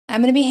I'm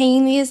gonna be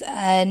hanging these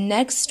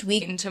next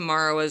week and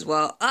tomorrow as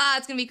well.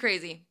 It's gonna be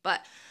crazy,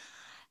 but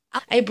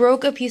I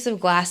broke a piece of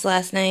glass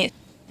last night,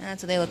 and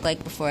that's what they look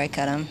like before I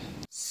cut them.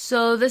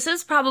 So this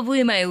is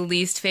probably my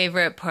least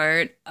favorite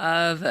part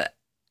of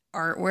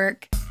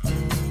artwork.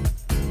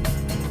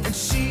 And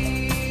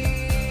she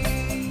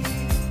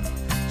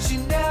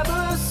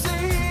never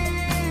sings.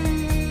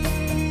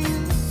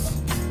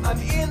 I'm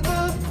in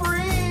the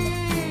breeze,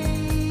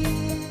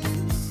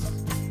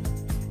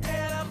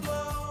 and I'm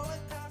blowing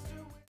past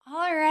her.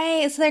 All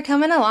right, so they're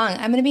coming along.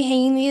 I'm gonna be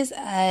hanging these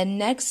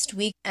next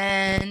week,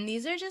 and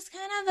these are just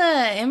kind of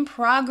the in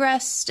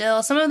progress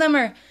still. Some of them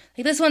are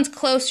like this one's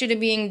closer to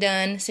being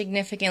done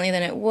significantly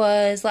than it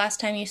was last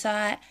time you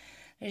saw it.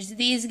 There's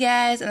these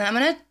guys, and I'm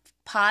gonna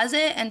pause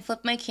it and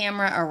flip my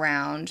camera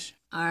around.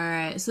 All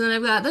right, so then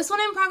I've got this one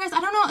in progress.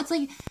 I don't know, it's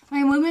like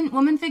my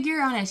woman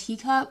figure on a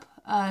teacup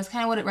is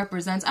kind of what it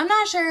represents. I'm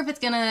not sure if it's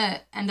gonna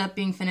end up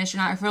being finished or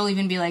not, or if it'll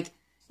even be like,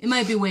 it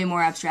might be way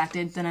more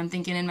abstracted than I'm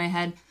thinking in my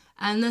head.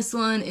 And this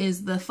one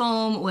is the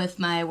foam with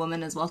my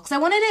woman as well, because I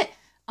wanted it,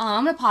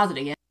 I'm gonna pause it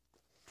again.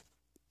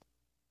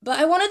 But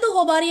I wanted the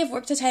whole body of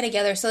work to tie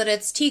together so that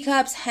it's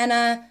teacups,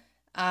 henna,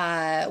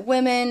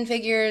 women,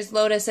 figures,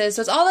 lotuses.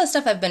 So it's all the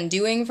stuff I've been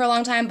doing for a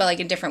long time, but like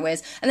in different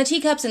ways. And the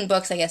teacups and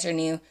books, I guess, are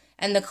new.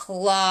 And the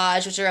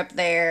collage, which are up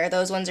there,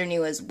 those ones are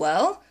new as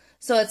well.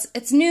 So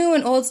it's new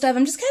and old stuff.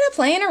 I'm just kind of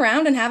playing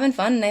around and having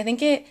fun, and I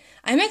think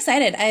I'm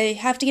excited. I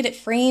have to get it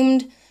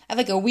framed. I have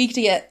like a week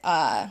to get,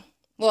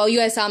 well, you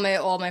guys saw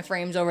all my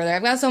frames over there.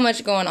 I've got so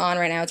much going on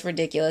right now, it's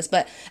ridiculous.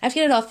 But I have to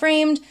get it all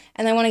framed,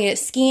 and I want to get it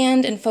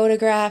scanned and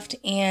photographed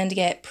and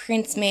get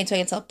prints made so I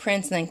can sell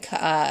prints and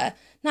then,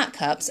 not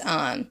cups,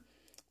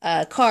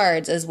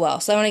 cards as well.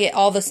 So I want to get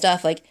all the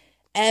stuff, like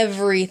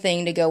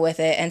everything to go with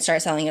it and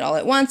start selling it all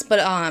at once. But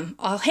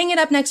I'll hang it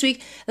up next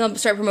week, and I'll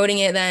start promoting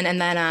it then,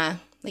 and then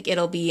like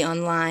it'll be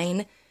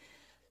online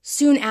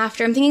soon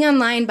after. I'm thinking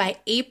online by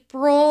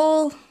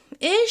April-ish,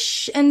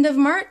 end of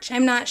March.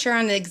 I'm not sure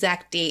on the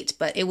exact date,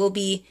 but it will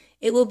be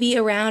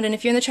around, and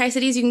if you're in the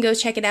Tri-Cities, you can go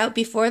check it out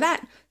before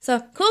that.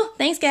 So, cool.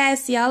 Thanks,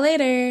 guys. See y'all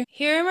later.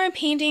 Here are my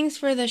paintings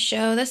for the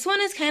show. This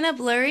one is kind of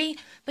blurry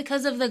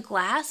because of the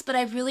glass, but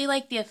I really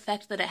like the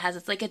effect that it has.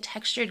 It's like a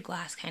textured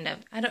glass, kind of.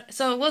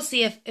 So we'll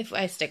see if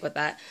I stick with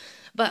that.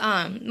 But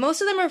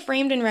most of them are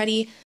framed and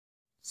ready.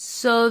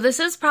 So this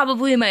is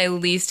probably my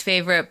least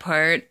favorite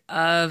part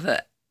of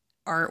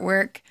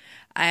artwork.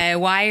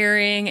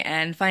 Wiring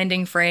and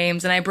finding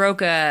frames, and I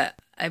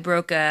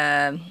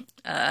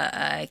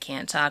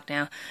can't talk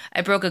now.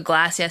 I broke a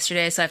glass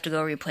yesterday, so I have to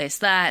go replace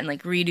that and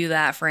like redo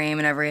that frame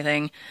and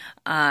everything.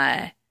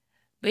 But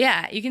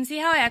yeah, you can see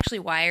how I actually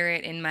wire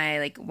it in my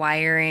like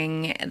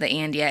wiring the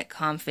And Yet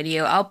Conf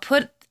video. I'll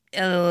put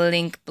a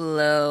link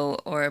below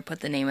or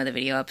put the name of the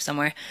video up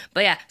somewhere.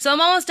 But yeah, so I'm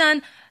almost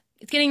done.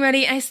 It's getting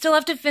ready. I still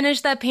have to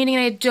finish that painting,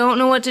 and I don't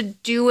know what to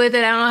do with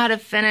it. I don't know how to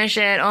finish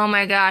it. Oh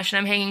my gosh, and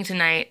I'm hanging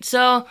tonight.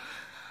 So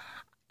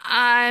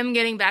I'm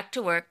getting back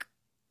to work.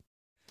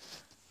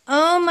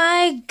 Oh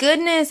my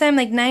goodness, I'm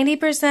like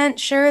 90%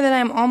 sure that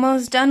I'm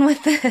almost done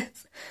with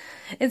this.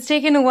 It's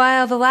taken a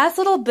while. The last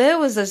little bit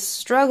was a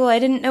struggle. I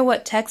didn't know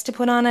what text to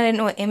put on. I didn't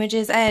know what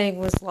images. I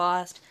was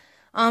lost.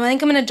 I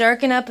think I'm going to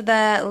darken up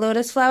that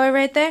lotus flower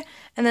right there,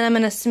 and then I'm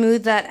going to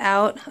smooth that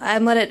out.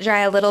 I'm let it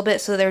dry a little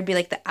bit so there would be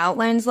like the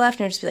outlines left,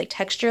 and there would just be like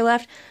texture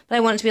left, but I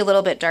want it to be a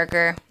little bit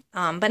darker,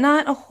 but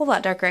not a whole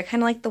lot darker. I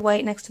kind of like the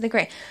white next to the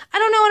gray. I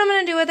don't know what I'm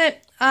going to do with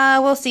it.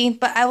 We'll see,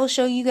 but I will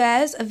show you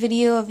guys a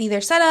video of either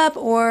setup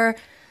or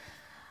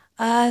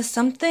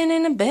something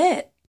in a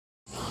bit.